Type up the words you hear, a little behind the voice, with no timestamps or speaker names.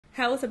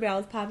How what's up, y'all?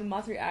 It's popping.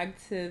 About to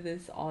react to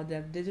this all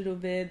deaf digital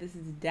vid. This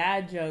is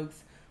Dad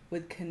Jokes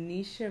with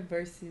Kanisha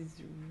versus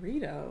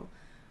Rito.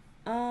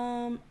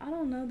 I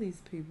don't know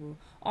these people.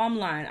 Oh, I'm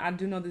lying. I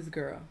do know this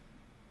girl.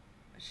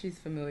 She's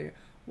familiar.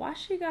 Why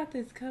she got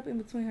this cup in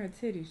between her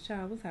titties?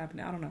 Child, what's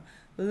happening? I don't know.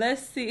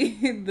 Let's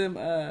see them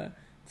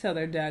tell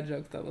their dad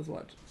jokes though. Let's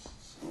watch.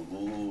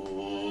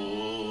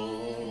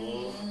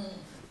 Ooh,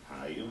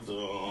 how you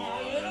doing?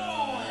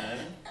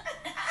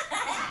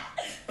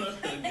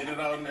 Get it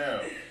out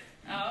now.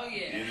 Oh,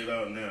 yeah. Get it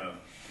out now.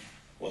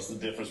 What's the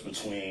difference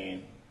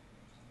between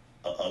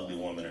an ugly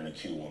woman and a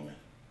cute woman?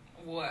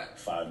 What?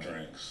 5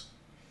 drinks.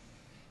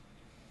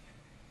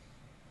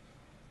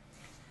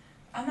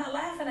 I'm not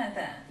laughing at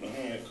that. All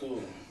right,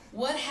 cool.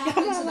 What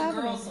happened to the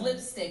girl's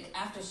lipstick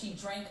after she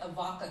drank a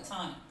vodka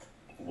tonic?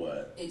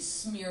 What? It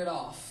smeared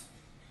off.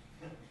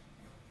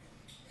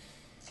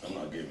 I'm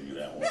not giving you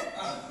that one.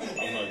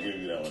 I'm not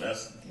giving you that one.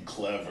 That's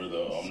clever,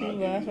 though. I'm not giving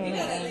you You that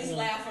gotta at least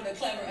laugh for the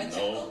clever.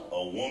 No,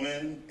 a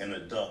woman and a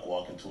duck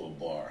walk into a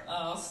bar.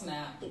 Oh,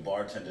 snap. The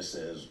bartender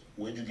says,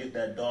 "Where'd you get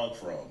that dog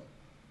from?"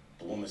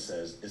 The woman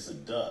says, "It's a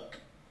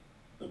duck."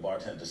 The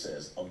bartender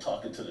says, "I'm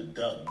talking to the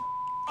duck."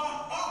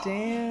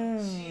 Damn.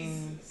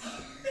 Jesus.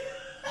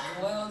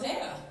 Well,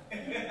 damn.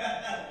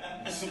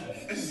 It's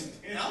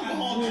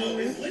alcohol joke.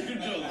 It's liquor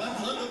joke.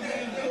 Let's let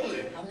them do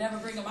it. I'm never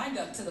bringing my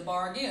duck to the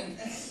bar again.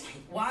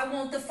 Why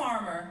won't the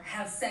farmer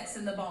have sex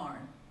in the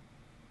barn?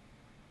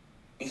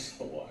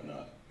 Why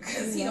not?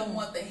 Because he don't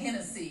want the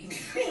Hennessy.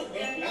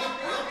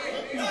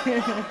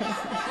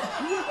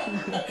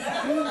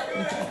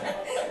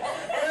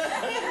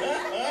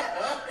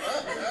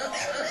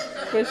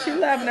 But she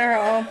laughing at her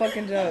own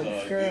fucking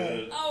jokes, girl.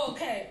 Good. Oh,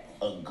 okay.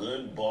 A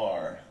good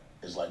bar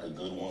is like a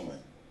good woman.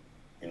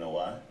 You know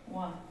why?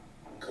 Why?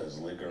 Because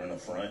liquor in the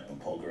front and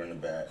poker in the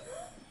back.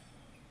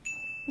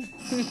 Hey,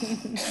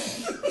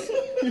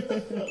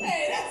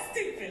 that's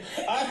stupid.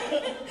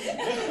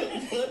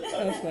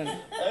 That's funny.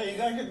 Hey, you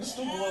gotta get the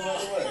stupid ones out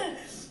of the way.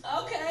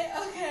 Okay.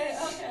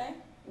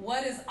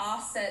 What is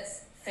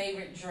Offset's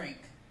favorite drink?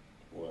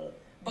 What?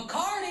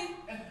 Bacardi.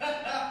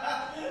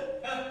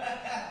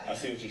 I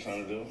see what you're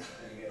trying to do.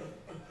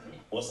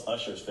 What's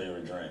Usher's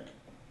favorite drink?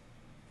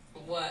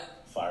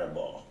 What?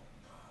 Fireball.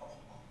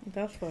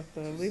 That's fucked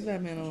up. Leave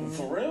that man alone.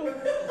 For real?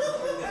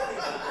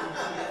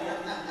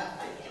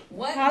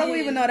 What How do we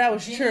even know that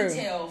was true?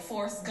 Tell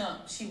Forrest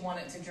Gump she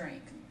wanted to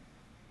drink?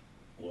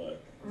 What?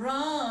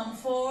 Rum,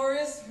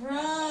 Forrest,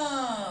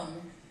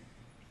 rum.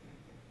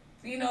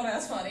 You know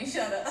that's funny.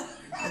 Shut up.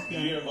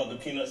 Did you hear about the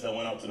peanuts that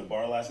went out to the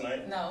bar last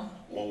night? No.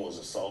 One was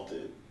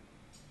assaulted.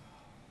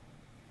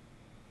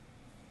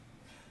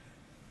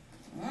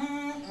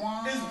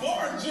 It's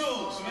bar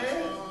jokes,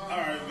 man. All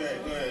right, back.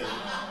 Go ahead.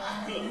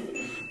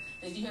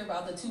 Did you hear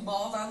about the 2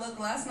 balls I looked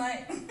last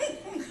night?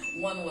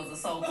 One was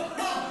assaulted.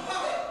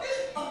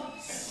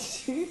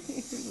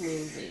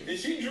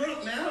 Is she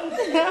drunk now?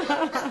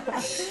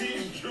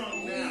 She's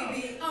drunk now.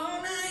 We be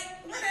all night.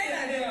 What ain't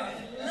I doing?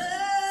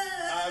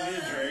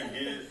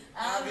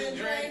 I've been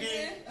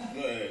drinking. Go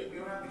ahead.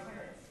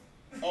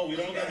 Oh, we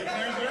don't got the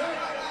clearance for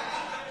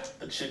that?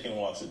 A chicken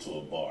walks into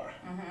a bar.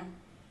 Mm-hmm.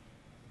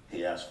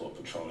 He asks for a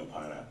Patron and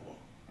pineapple.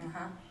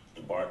 Uh-huh.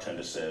 The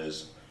bartender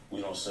says,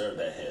 "We don't serve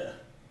that here.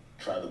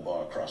 Try the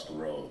bar across the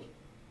road."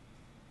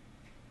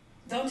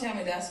 Don't tell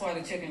me that's why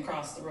the chicken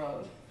crossed the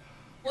road.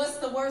 What's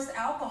the worst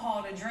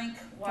alcohol to drink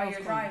while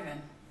you're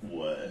driving?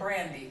 What?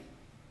 Brandy.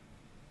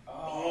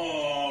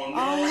 Oh, no.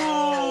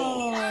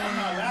 Oh. I'm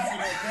not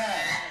laughing at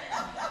that.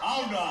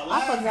 I'm not I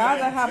laughing forgot at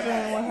that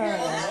happened with her.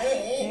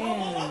 On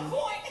my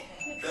point.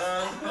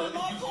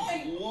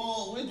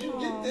 Whoa, where'd you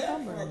get that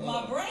from?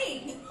 My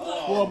brain.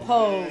 Well,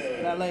 Pose,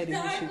 that lady.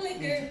 Dark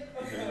liquor,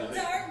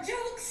 dark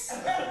jokes,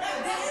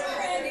 that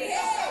brandy,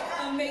 hey,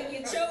 I'll make you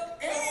choke.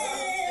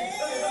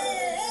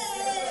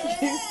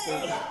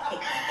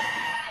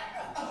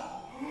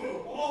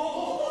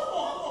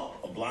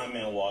 A blind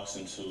man walks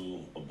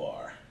into a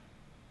bar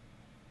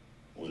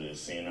with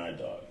his seeing eye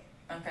dog.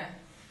 Okay.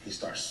 He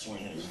starts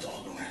swinging his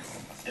dog around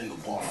in the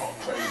bar all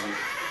crazy.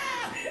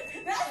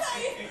 That's how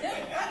you.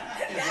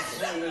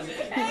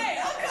 Hey,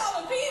 I'm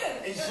calling Peter.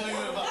 He's swinging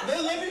his dog.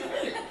 Let me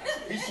finish.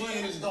 He's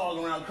swinging his dog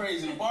around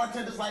crazy. The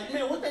bartender's like,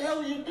 "Man, what the hell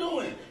are you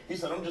doing?" He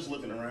said, "I'm just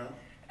looking around."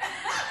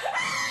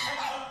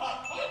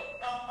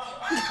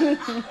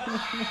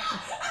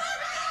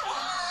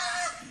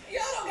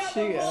 Y'all don't got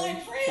no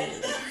blind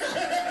friends.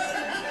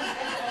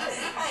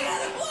 I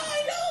got a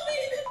blind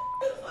homie.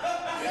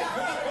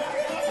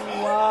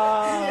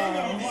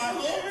 Wow.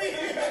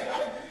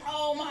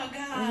 Oh my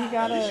God. He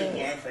got At least your a.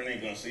 blind friend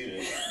ain't gonna see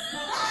this.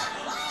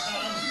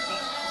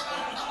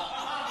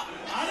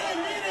 I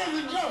didn't mean it as a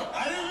joke. I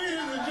didn't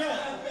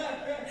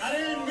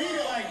mean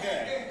it like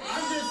that.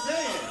 I'm just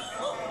saying.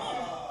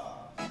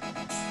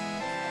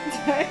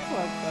 That's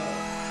fucked up.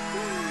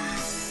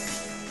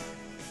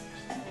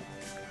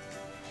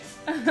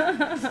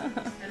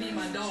 I need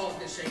my dog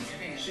to shake your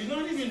hand. She's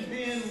not even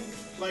being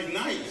like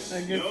nice.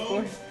 A good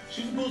sport.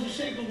 She's supposed to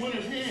shake the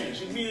winner's hand.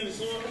 She's being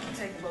sort of.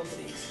 Take both of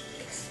these.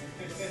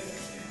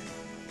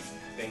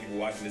 Thank you for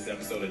watching this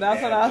episode of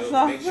That's what I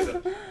saw.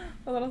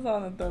 That's what I saw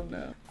in the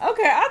thumbnail.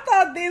 Okay, I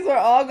thought these were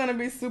all gonna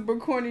be super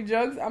corny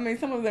jokes. I mean,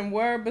 some of them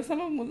were, but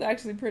some of them was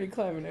actually pretty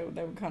clever.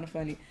 They were kind of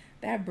funny.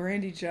 That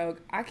Brandy joke,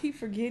 I keep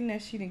forgetting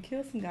that she didn't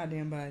kill some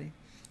goddamn body.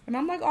 And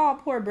I'm like, oh,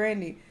 poor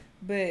Brandy,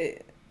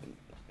 but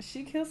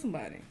she killed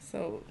somebody.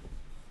 So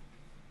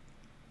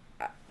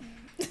I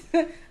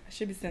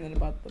should be saying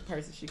about the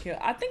person she killed.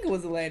 I think it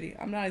was a lady.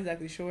 I'm not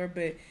exactly sure,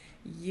 but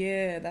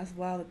yeah, that's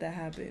wild that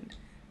happened.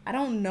 I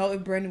don't know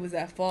if Brandy was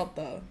at fault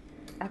though.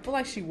 I feel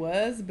like she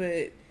was,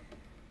 but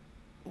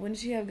wouldn't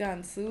she have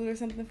gotten sued or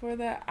something for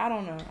that? I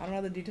don't know. I don't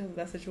know the details of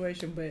that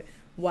situation, but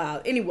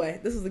wow. Anyway,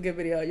 this was a good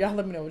video. Y'all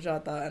let me know what y'all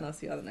thought, and I'll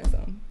see y'all the next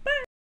time. Bye.